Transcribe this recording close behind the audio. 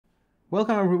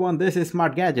Welcome everyone, this is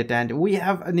Smart Gadget and we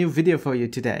have a new video for you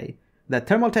today. The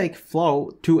Thermaltake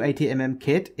Floe 280mm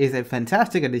kit is a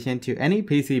fantastic addition to any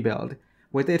PC build.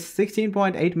 With its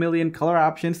 16.8 million color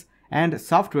options and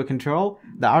software control,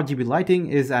 the RGB lighting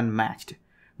is unmatched.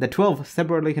 The 12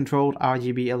 separately controlled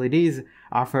RGB LEDs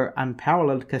offer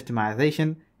unparalleled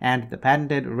customization, and the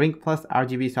patented Ring Plus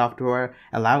RGB software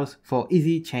allows for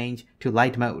easy change to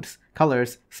light modes,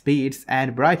 colors, speeds,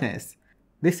 and brightness.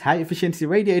 This high-efficiency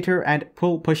radiator and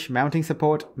pull-push mounting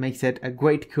support makes it a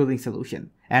great cooling solution,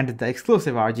 and the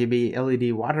exclusive RGB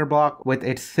LED water block with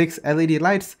its 6 LED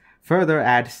lights further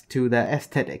adds to the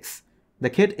aesthetics.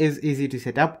 The kit is easy to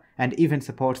set up and even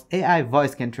supports AI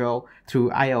voice control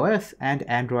through iOS and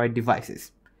Android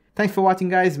devices. Thanks for watching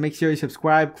guys, make sure you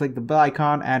subscribe, click the bell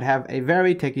icon, and have a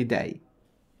very techy day.